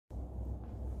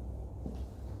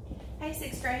Hey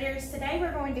sixth graders, today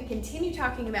we're going to continue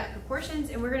talking about proportions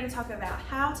and we're going to talk about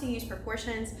how to use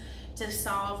proportions to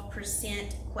solve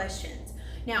percent questions.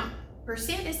 Now,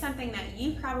 percent is something that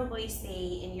you probably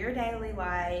see in your daily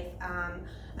life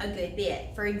a good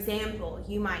bit. For example,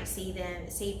 you might see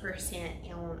percent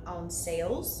on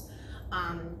sales.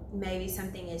 Maybe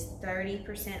something is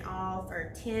 30% off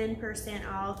or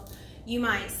 10% off. You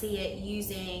might see it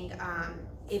using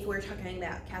if we're talking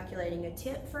about calculating a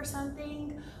tip for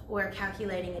something, or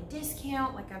calculating a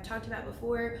discount like I've talked about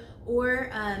before,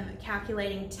 or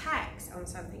calculating tax on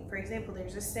something. For example,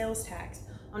 there's a sales tax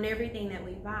on everything that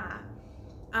we buy.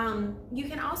 You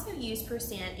can also use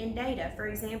percent in data. For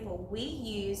example, we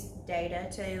use data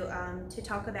to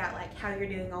talk about like how you're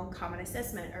doing on common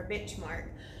assessment or benchmark.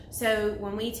 So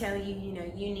when we tell you,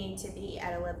 you need to be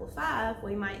at a level 5,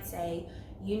 we might say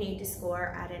you need to score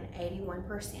at an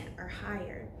 81% or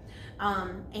higher.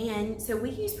 And so we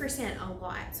use percent a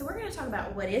lot. So we're going to talk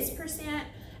about what is percent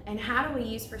and how do we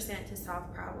use percent to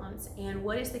solve problems and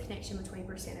what is the connection between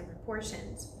percent and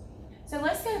proportions. So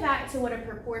let's go back to what a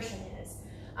proportion is.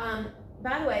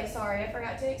 By the way, sorry, I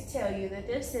forgot to tell you that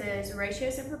this is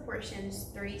Ratios and Proportions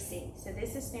 3C. So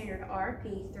this is standard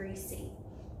RP 3C.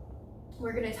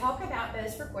 We're going to talk about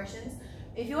those proportions.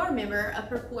 If you'll remember, a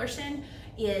proportion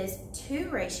is two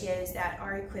ratios that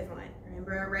are equivalent.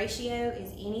 Remember, a ratio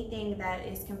is anything that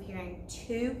is comparing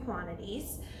two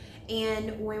quantities.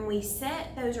 And when we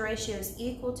set those ratios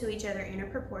equal to each other in a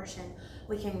proportion,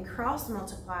 we can cross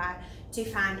multiply to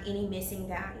find any missing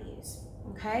values.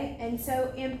 Okay, and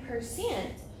so in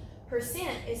percent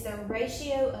is the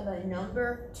ratio of a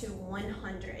number to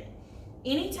 100.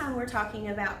 Anytime we're talking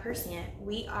about percent,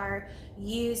 we are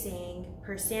using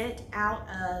percent out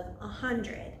of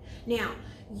 100. Now,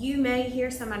 you may hear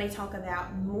somebody talk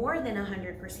about more than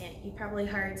 100%. You probably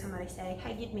heard somebody say,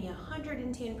 hey, give me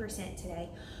 110% today.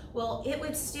 Well, it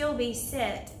would still be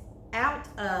set out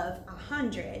of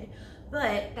 100,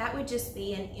 but that would just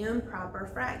be an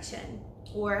improper fraction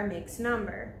or a mixed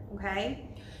number, okay?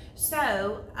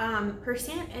 So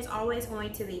percent is always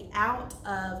going to be out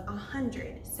of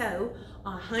 100. So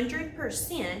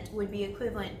 100% would be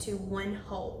equivalent to 1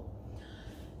 whole.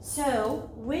 So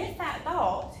with that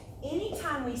thought,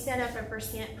 anytime we set up a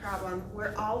percent problem,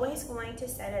 we're always going to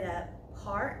set it up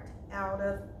part out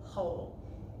of whole,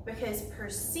 because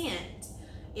percent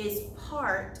is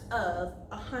part of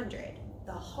 100.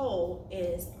 The whole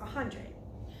is 100.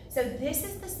 So this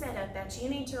is the setup that you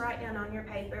need to write down on your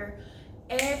paper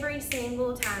every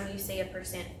single time you see a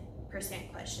percent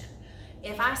question.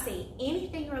 If I see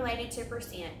anything related to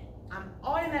percent, I'm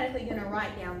automatically going to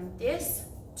write down this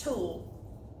tool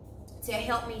to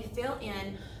help me fill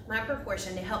in my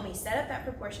proportion, to help me set up that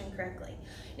proportion correctly.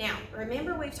 Now,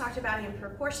 remember, we've talked about in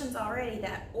proportions already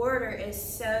that order is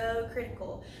so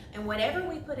critical, and whatever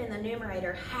we put in the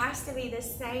numerator has to be the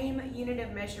same unit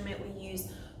of measurement we use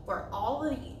for all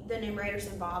of the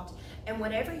numerators involved, and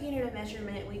whatever unit of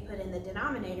measurement we put in the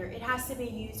denominator, it has to be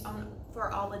used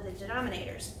for all of the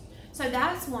denominators. So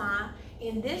that's why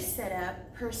in this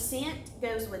setup, percent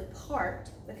goes with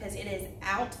part, because it is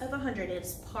out of 100, it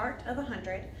is part of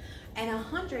 100, and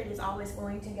 100 is always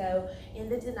going to go in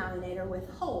the denominator with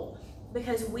whole,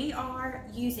 because we are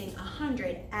using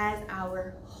 100 as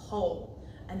our whole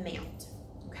amount,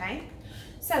 okay?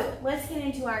 So let's get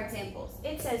into our examples.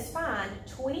 It says find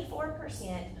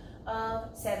 24%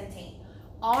 of 17.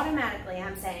 Automatically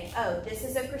I'm saying, oh, this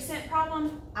is a percent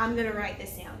problem. I'm gonna write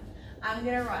this down. I'm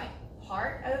gonna write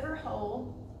part over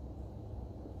whole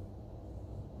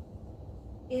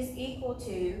is equal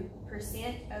to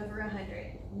percent over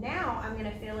 100. Now I'm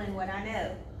gonna fill in what I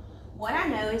know. What I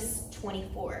know is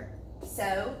 24.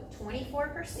 So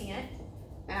 24%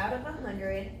 out of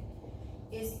 100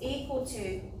 is equal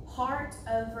to part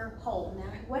over whole.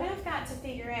 Now, what I've got to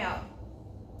figure out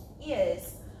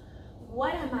is,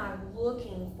 what am I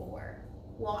looking for?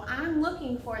 Well, I'm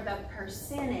looking for the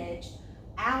percentage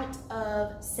out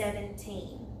of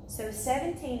 17. So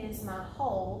 17 is my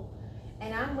whole,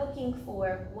 and I'm looking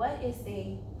for what is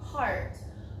the part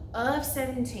of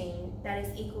 17 that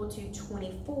is equal to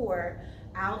 24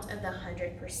 out of the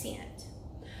 100%.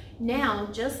 Now,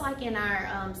 just like in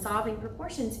our solving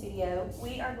proportions video,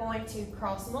 we are going to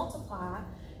cross multiply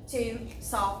to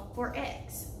solve for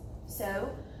x.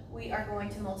 So we are going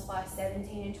to multiply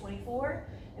 17 and 24,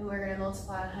 and we're going to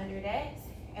multiply 100x,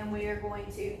 and we are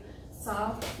going to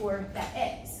solve for that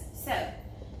x. So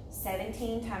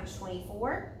 17 times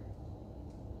 24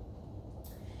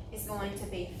 is going to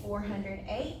be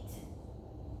 408,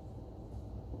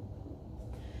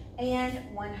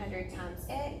 and 100 times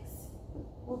x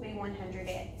will be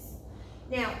 100x.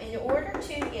 Now, in order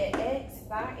to get x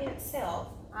by itself,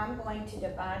 I'm going to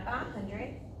divide by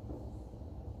 100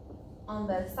 on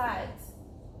both sides.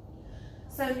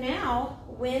 So now,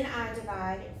 when I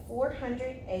divide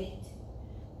 408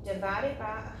 divided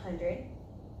by 100,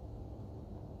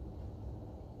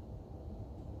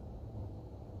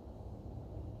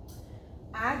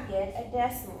 I get a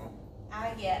decimal.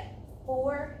 I get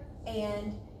 4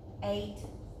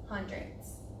 8/800.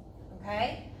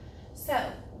 Okay?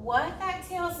 So, what that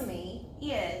tells me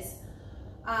is,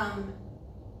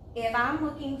 if I'm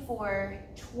looking for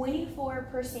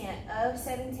 24% of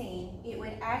 17, it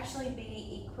would actually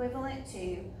be equivalent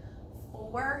to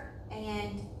 4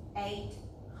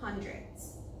 8/800.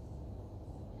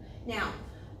 Now,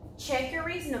 check your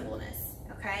reasonableness,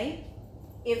 okay?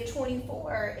 If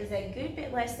 24 is a good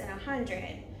bit less than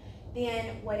 100,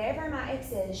 then whatever my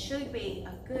x is should be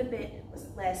a good bit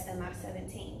less than my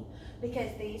 17,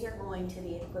 because these are going to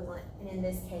be equivalent, and in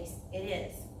this case, it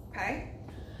is, okay?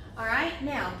 All right,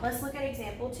 now let's look at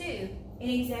example 2. In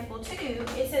example 2,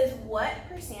 it says what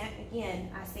percent, again,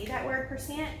 I see that word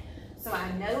percent, so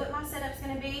I know what my setup's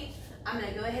gonna be. I'm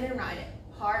gonna go ahead and write it.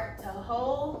 Part to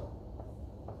whole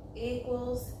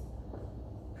equals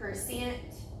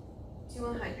percent to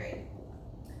 100.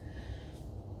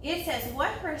 It says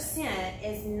what percent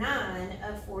is 9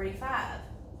 of 45.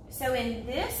 So in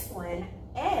this one,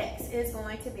 x is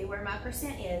going to be where my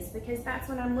percent is, because that's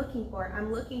what I'm looking for.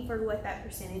 I'm looking for what that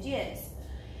percentage is.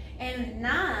 And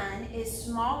 9 is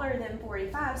smaller than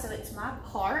 45, so it's my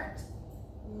part.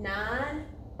 9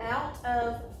 out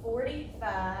of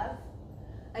 45.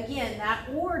 Again, that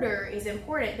order is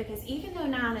important, because even though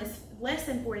 9 is less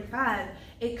than 45,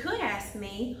 it could ask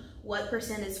me what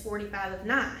percent is 45 of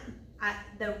 9.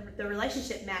 The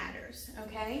relationship matters,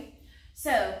 okay?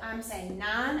 So I'm saying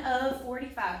 9 of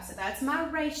 45, so that's my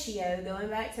ratio. Going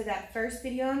back to that first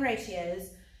video on ratios,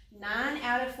 9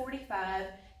 out of 45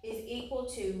 is equal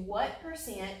to what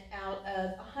percent out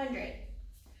of 100?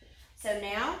 So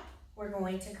now we're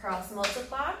going to cross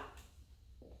multiply.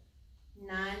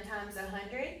 9 times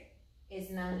 100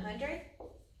 is 900,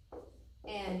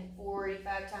 and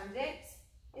 45 times x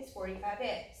is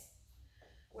 45x.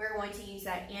 We're going to use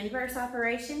that inverse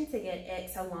operation to get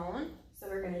x alone. So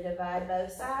we're going to divide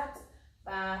both sides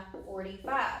by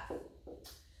 45.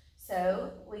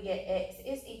 So we get x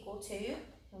is equal to,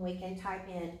 and we can type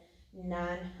in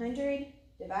 900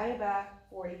 divided by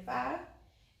 45,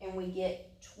 and we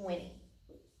get 20.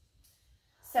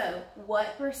 So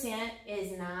what percent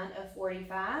is 9 of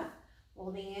 45?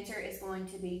 Well, the answer is going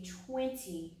to be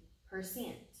 20%.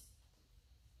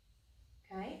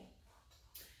 Okay?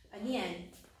 Again,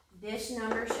 this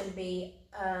number should be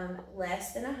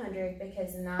less than 100,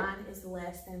 because 9 is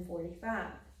less than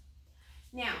 45.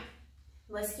 Now,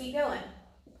 let's keep going.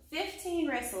 15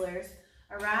 wrestlers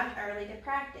arrived early to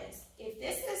practice. If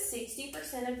this is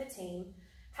 60% of the team,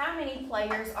 how many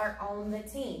players are on the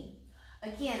team?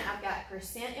 Again, I've got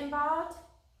percent involved,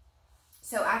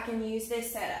 so I can use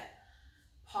this setup.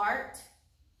 Part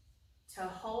to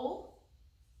whole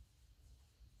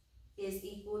is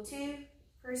equal to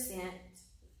percent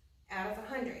out of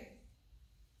 100.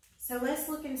 So let's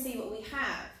look and see what we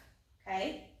have,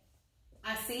 okay?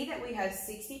 I see that we have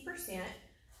 60%,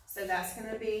 so that's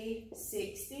going to be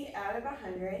 60 out of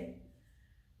 100.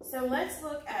 So let's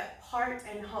look at part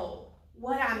and whole.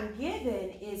 What I'm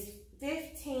given is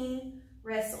 15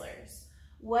 wrestlers.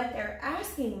 What they're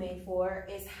asking me for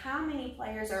is how many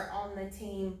players are on the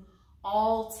team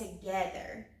all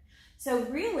together. So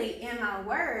really, in my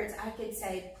words, I could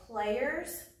say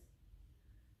players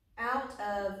out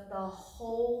of the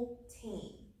whole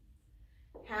team.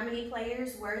 How many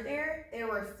players were there? There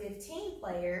were 15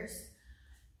 players,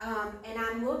 and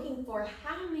I'm looking for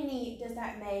how many does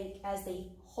that make as the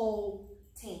whole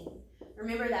team.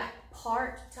 Remember that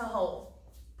part to whole.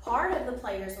 Part of the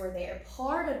players were there,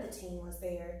 part of the team was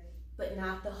there, but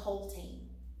not the whole team,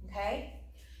 okay?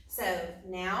 So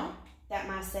now that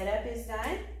my setup is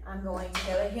done, I'm going to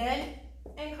go ahead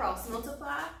and cross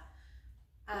multiply.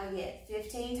 I get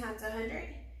 15 times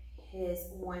 100 is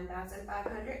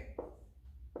 1,500,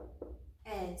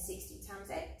 and 60 times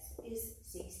x is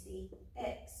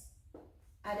 60x.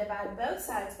 I divide both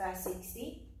sides by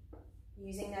 60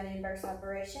 using that inverse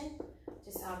operation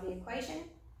to solve the equation.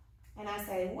 And I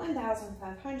say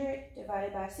 1,500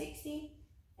 divided by 60,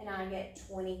 and I get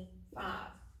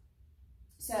 25.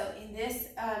 So in this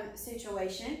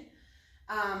situation,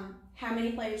 how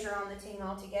many players are on the team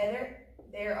altogether?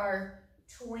 There are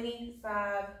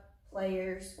 25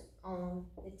 players on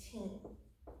the team.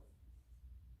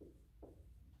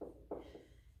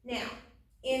 Now,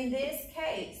 in this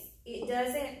case, it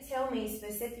doesn't tell me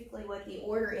specifically what the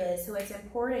order is, so it's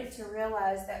important to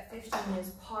realize that 15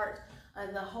 is part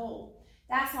of the whole.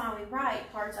 That's why we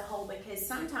write parts of whole, because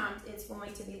sometimes it's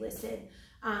going to be listed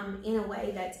in a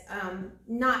way that's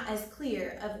not as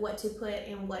clear of what to put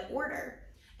in what order.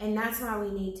 And that's why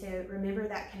we need to remember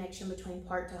that connection between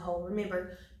part to whole.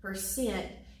 Remember, percent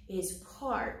is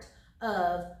part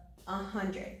of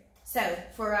 100. So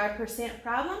for our percent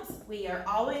problems, we are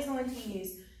always going to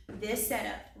use this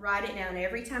setup. Write it down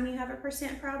every time you have a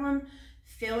percent problem,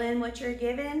 fill in what you're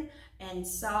given, and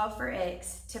solve for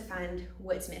X to find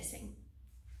what's missing.